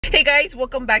Hey guys,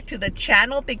 welcome back to the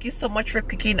channel. Thank you so much for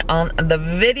clicking on the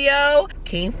video.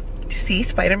 Came to see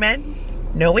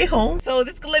Spider-Man No Way Home. So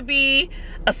this is gonna be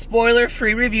a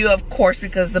spoiler-free review, of course,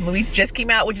 because the movie just came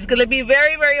out, which is gonna be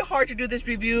very, very hard to do this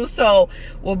review. So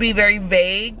we'll be very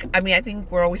vague. I mean, I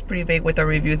think we're always pretty vague with our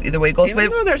reviews either way it goes.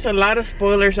 Even though there's a lot of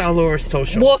spoilers all over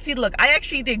social. Well, see, look, I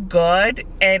actually did good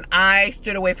and I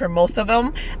stood away from most of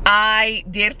them. I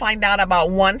did find out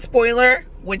about one spoiler,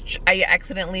 which I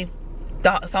accidentally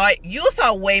saw it. You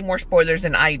saw way more spoilers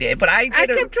than I did, but I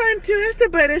kept trying to answer,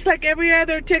 but it's like every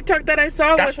other TikTok that I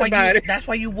saw was about it. That's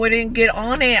why you wouldn't get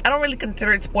on it. I don't really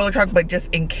consider it spoiler talk, but just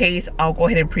in case, I'll go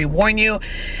ahead and pre-warn you.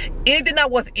 Anything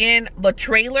that was in the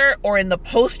trailer or in the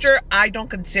poster, I don't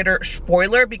consider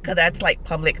spoiler because that's like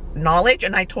public knowledge,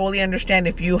 and I totally understand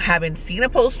if you haven't seen a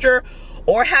poster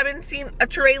or haven't seen a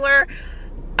trailer.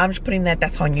 I'm just putting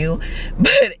that's on you,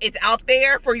 but it's out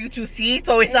there for you to see,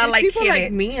 so it's not like people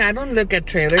like me. I don't look at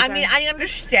trailers. I mean, I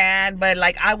understand, but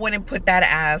like I wouldn't put that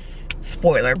as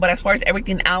spoiler. But as far as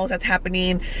everything else that's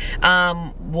happening,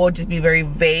 we'll just be very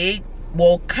vague.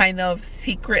 We'll kind of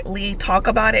secretly talk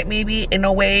about it, maybe in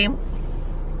a way.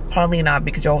 Probably not,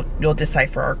 because you'll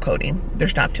decipher our coding.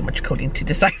 There's not too much coding to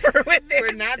decipher with it.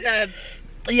 We're not that.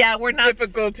 Yeah, we're not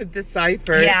difficult to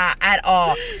decipher. Yeah, at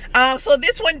all. So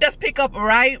this one does pick up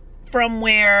right from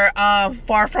where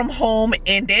Far From Home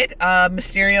ended.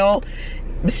 Mysterio,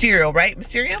 right?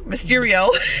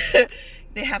 Mysterio.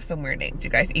 They have some weird names, you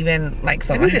guys. Even like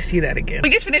some. I need to see that again. We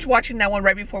just finished watching that one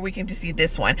right before we came to see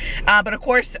this one. But of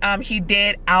course, he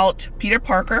did out Peter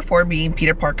Parker for being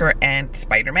Peter Parker and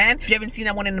Spider-Man. If you haven't seen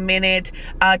that one in a minute,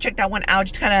 check that one out.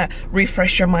 Just kind of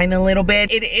refresh your mind a little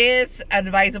bit. It is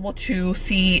advisable to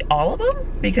see all of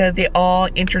them because they all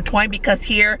intertwine, because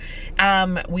here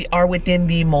we are within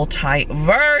the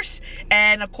multiverse.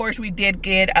 And of course, we did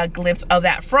get a glimpse of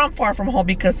that from Far From Home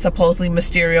because supposedly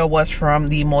Mysterio was from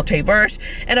the multiverse.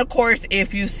 And of course,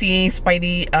 if you see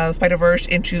Spider-Verse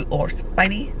into, or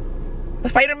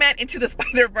Spider-Man Into the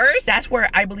Spider-Verse, that's where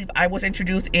I believe I was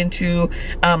introduced into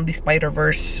the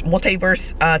Spider-Verse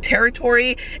multiverse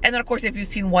territory. And then of course, if you've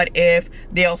seen What If,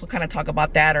 they also kind of talk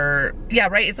about that, or yeah,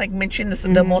 right, it's like mentioned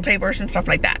the multiverse and stuff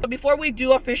like that. But before we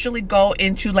do officially go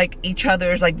into like each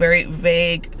other's like very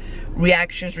vague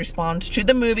reactions, response to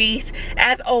the movies,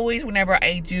 as always, whenever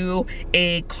I do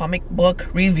a comic book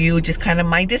review, just kind of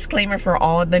my disclaimer for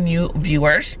all the new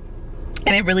viewers,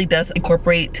 and it really does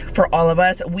incorporate for all of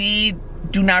us. We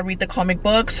do not read the comic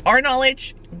books. Our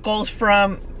knowledge goes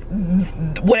from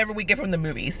whatever we get from the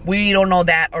movies. We don't know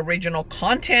that original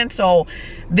content, so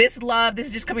this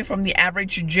is just coming from the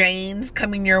average Janes,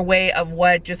 coming your way of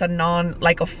what just a non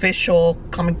like official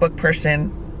comic book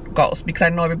person goes, because I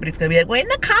know everybody's gonna be like, well, in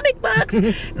the comic books.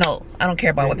 No, I don't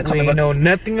care about what the comic books. No,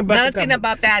 nothing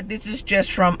about that. This is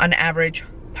just from an average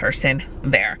person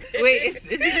there. Wait, it's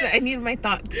because I need my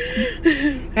thoughts.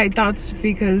 My thoughts,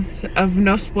 because of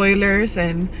no spoilers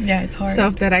and yeah, it's hard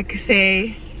stuff that I could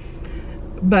say.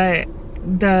 But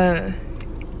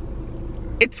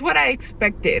it's what I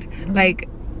expected. Like,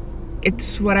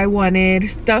 it's what I wanted.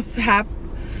 Stuff damn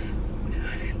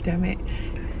it.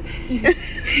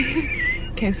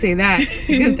 Can't say that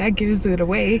because that gives it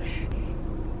away.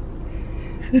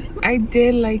 I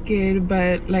did like it,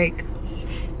 but like,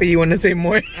 you want to say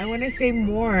more? I want to say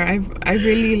more. I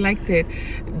really liked it.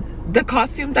 The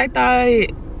costumes, I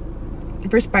thought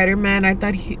for Spider-Man, I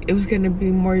thought it was gonna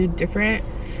be more different.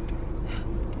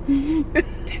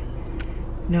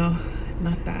 No,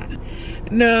 not that.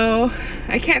 No,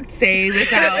 I can't say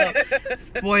without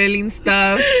spoiling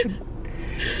stuff.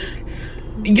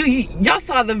 Y'all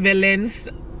saw the villains.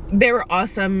 They were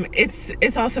awesome.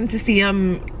 It's awesome to see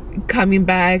them coming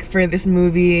back for this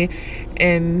movie,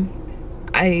 and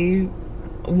I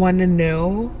want to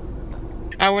know.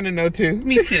 I want to know too.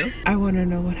 Me too. I want to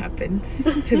know what happens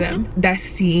to them. That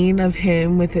scene of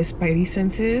him with his spidey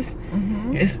senses,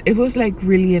 it was like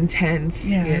really intense.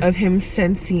 Yeah. Of him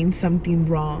sensing something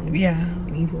wrong. Yeah.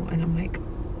 And evil, and I'm like,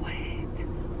 what?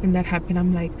 When that happened,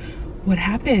 I'm like, what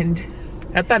happened?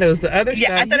 I thought it was the other stuff.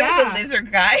 I thought it was the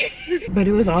lizard guy. But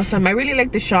it was awesome. I really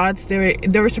liked the shots. They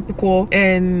were super cool,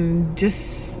 and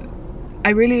just I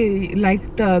really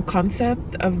liked the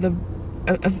concept of the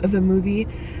movie,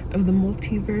 of the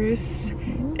multiverse,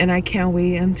 and I can't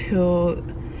wait until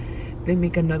they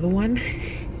make another one.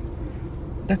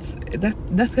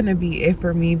 That's gonna be it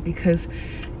for me, because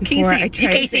before I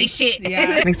try to say shit.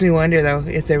 Yeah. It makes me wonder though,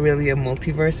 is there really a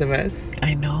multiverse of us?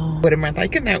 I know. What am I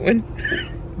like in that one?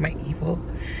 My evil,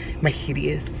 my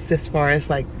hideous, as far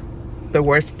as like the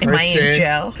worst person. Am I in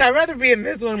jail? I'd rather be in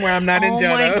this one where I'm not in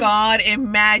jail. Oh my god,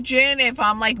 imagine if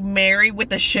I'm like married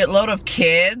with a shitload of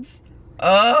kids.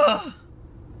 ugh,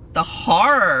 the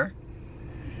horror.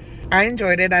 I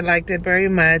enjoyed it. I liked it very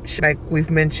much. Like we've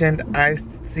mentioned, I've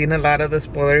seen a lot of the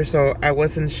spoilers, so I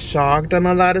wasn't shocked on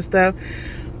a lot of stuff.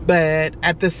 But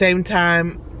at the same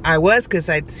time, I was, because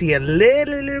I'd see a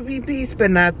little piece,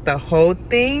 but not the whole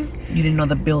thing. You didn't know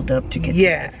the build up to get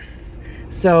yes.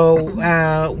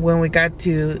 So when we got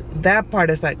to that part,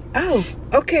 it's like, oh,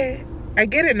 okay, I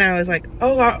get it now. It's like,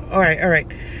 oh, all right.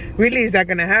 Really, is that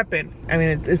gonna happen? I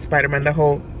mean, it's Spider-Man. The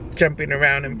whole jumping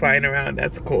around and flying around,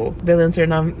 that's cool. Villains are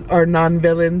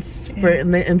non-villains for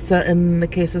in the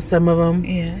case of some of them.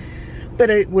 Yeah.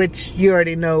 But which you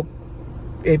already know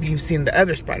if you've seen the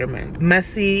other Spider-Man.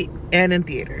 Must-see and in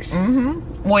theaters.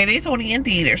 Well, it is only in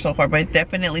theaters so far, but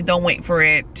definitely don't wait for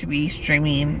it to be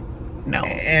streaming. No.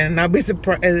 And I'll be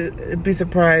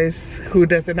surprised who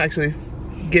doesn't actually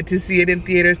get to see it in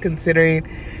theaters, considering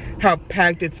how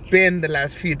packed it's been the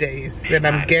last few days. And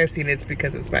I'm guessing it's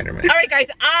because of Spider-Man. All right, guys,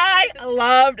 I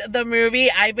loved the movie.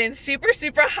 I've been super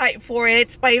hyped for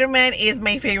it. Spider-Man is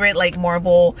my favorite, like,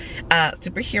 Marvel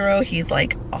superhero. He's,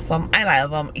 like, awesome. I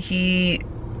love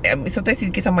him. Sometimes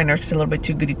he gets on my nerves a little bit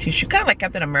too goody two-shoe, kind of like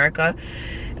Captain America.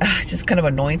 Just kind of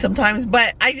annoying sometimes,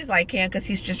 but I just like him because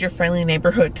he's just your friendly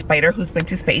neighborhood spider who's been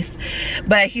to space.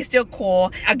 But he's still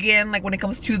cool. Again, like when it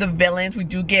comes to the villains, we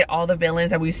do get all the villains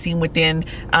that we've seen within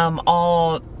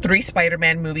all 3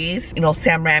 Spider-Man movies. You know,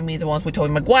 Sam Raimi's the ones with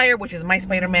Tobey Maguire, which is my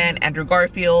Spider-Man, Andrew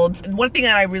Garfield's. And one thing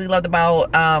that I really loved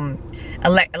about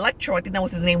Electro, I think that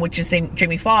was his name, which is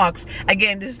Jamie Foxx.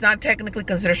 Again, this is not technically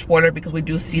considered spoiler because we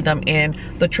do see them in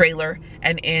the trailer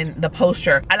and in the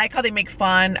poster. I like how they make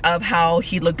fun of how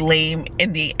he looked lame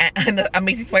in the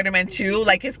Amazing Spider-Man 2,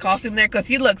 like his costume there, because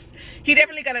he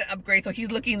definitely got an upgrade, so he's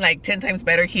looking like 10 times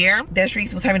better here. Des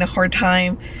Reese was having a hard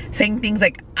time saying things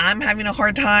like, I'm having a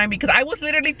hard time, because I was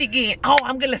literally thinking, oh,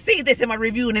 I'm gonna say this in my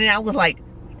review, and then I was like,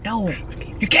 no,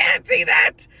 you can't say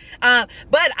that.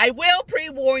 But I will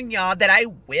pre-warn y'all that I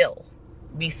will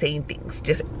be saying things,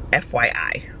 just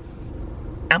FYI,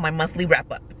 on my monthly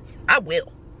wrap-up. I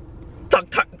will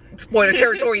talk spoiler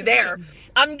territory there.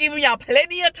 I'm giving y'all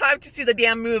plenty of time to see the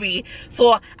damn movie,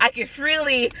 so I can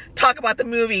freely talk about the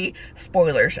movie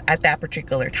spoilers at that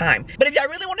particular time. But if y'all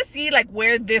really want to see like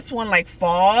where this one like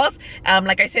falls,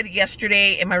 like I said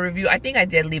yesterday in my review, I think I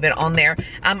did leave it on there.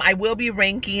 I will be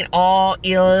ranking all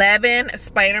 11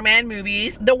 Spider-Man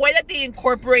movies. The way that they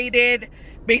incorporated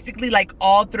basically like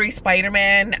all 3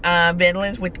 Spider-Man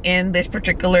villains within this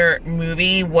particular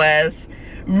movie was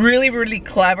really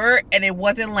clever, and it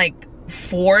wasn't like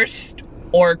forced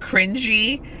or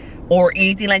cringy or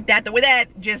anything like that. The way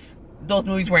that just those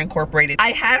movies were incorporated.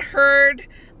 I had heard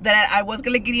that I was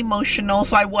gonna get emotional,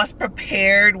 so I was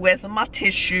prepared with my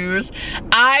tissues.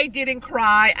 I didn't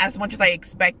cry as much as I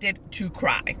expected to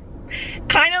cry.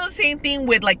 Kind of the same thing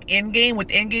with like Endgame. With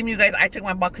Endgame, you guys, I took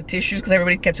my box of tissues because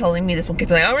everybody kept telling me, this one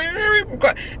kept saying, oh, and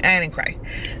I didn't cry.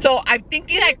 So I'm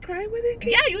thinking, I cried with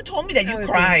Endgame. Yeah, you told me that you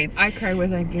cried. I cried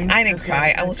with Endgame. I didn't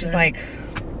cry. I was just like,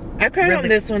 I cried on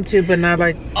this one too, but not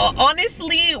like.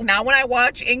 Honestly, now when I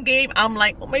watch Endgame, I'm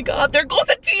like, oh my god, there goes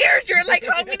the tears. You're like,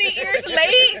 how many years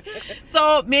late?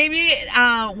 So maybe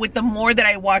with the more that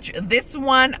I watch this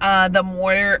one, the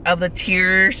more of the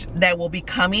tears that will be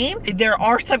coming. There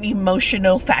are some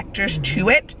emotional factors to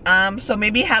it. So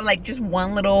maybe have like just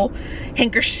one little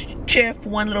handkerchief,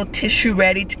 one little tissue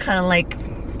ready to kind of like,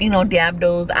 you know, dab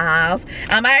those eyes.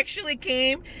 I actually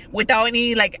came without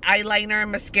any like eyeliner,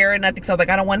 mascara, nothing, so I was like,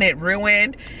 I don't want it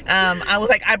ruined. I was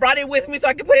like, I brought it with me so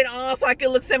I could put it on, so I could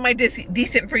look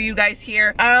semi-decent for you guys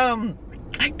here.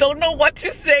 I don't know what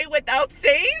to say without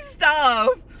saying stuff.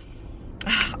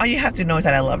 All you have to know is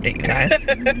that I loved it, you guys.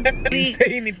 You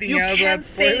can't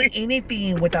say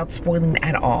anything without spoiling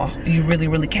at all. You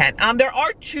really can't. There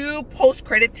are 2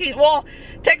 post-credit scenes. Well,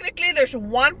 technically there's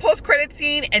 1 post-credit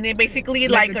scene and then basically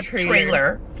like a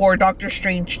trailer for Doctor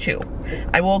Strange 2.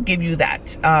 I will give you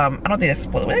that. I don't think that's a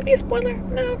spoiler. Would that be a spoiler?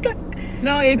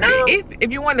 No,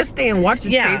 if you want to stay and watch the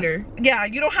trailer. Yeah,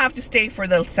 you don't have to stay for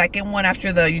the second one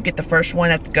after you get the first one.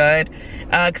 That's good.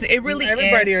 Because it really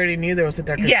everybody already knew there was a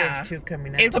Doctor Strange 2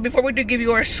 coming out. And so before we do give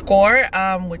you our score,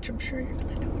 which I'm sure you're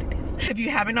gonna know what it is. If you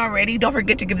haven't already, don't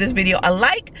forget to give this video a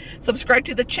like, subscribe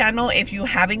to the channel if you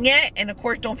haven't yet, and of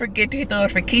course don't forget to hit the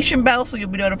notification bell so you'll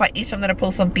be notified each time that I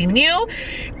post something new.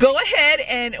 Go ahead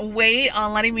and wait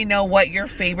on letting me know what your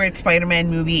favorite Spider-Man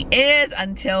movie is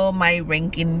until my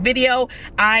ranking video.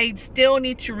 I still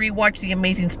need to rewatch the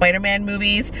Amazing Spider-Man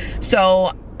movies,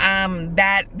 so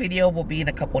that video will be in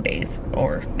a couple days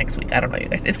or next week. I don't know, you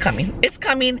guys. It's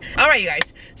coming. All right, you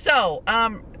guys. So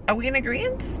Are we in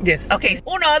agreement? Yes. Okay.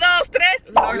 Uno, dos,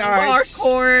 tres. Large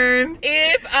popcorn.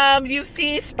 If you've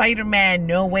seen Spider-Man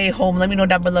No Way Home, let me know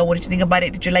down below. What did you think about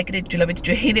it? Did you like it? Did you love it? Did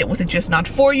you hate it? Was it just not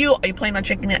for you? Are you planning on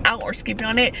checking it out or skipping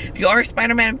on it? If you are a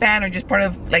Spider-Man fan or just part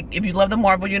of, like, if you love the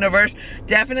Marvel universe,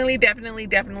 definitely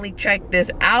check this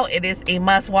out. It is a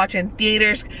must watch in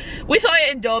theaters. We saw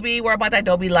it in Dolby. We're about that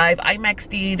Dolby Live IMAX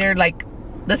theater. Like,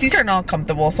 the seats are not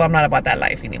comfortable, so I'm not about that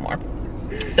life anymore.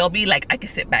 They'll be like, I can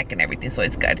sit back and everything, so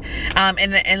it's good.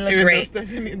 And look great.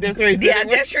 Yeah,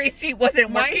 Desiree's seat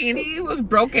wasn't working. My seat was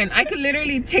broken. I could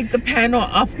literally take the panel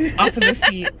off of the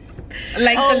seat.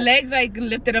 Like, the legs like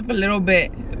lifted up a little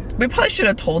bit. We probably should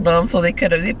have told them, so they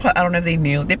could have. I don't know if they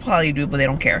knew. They probably do, but they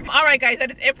don't care. All right, guys,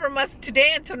 that is it from us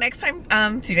today. Until next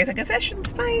time, see you guys in good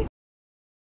sessions. Bye.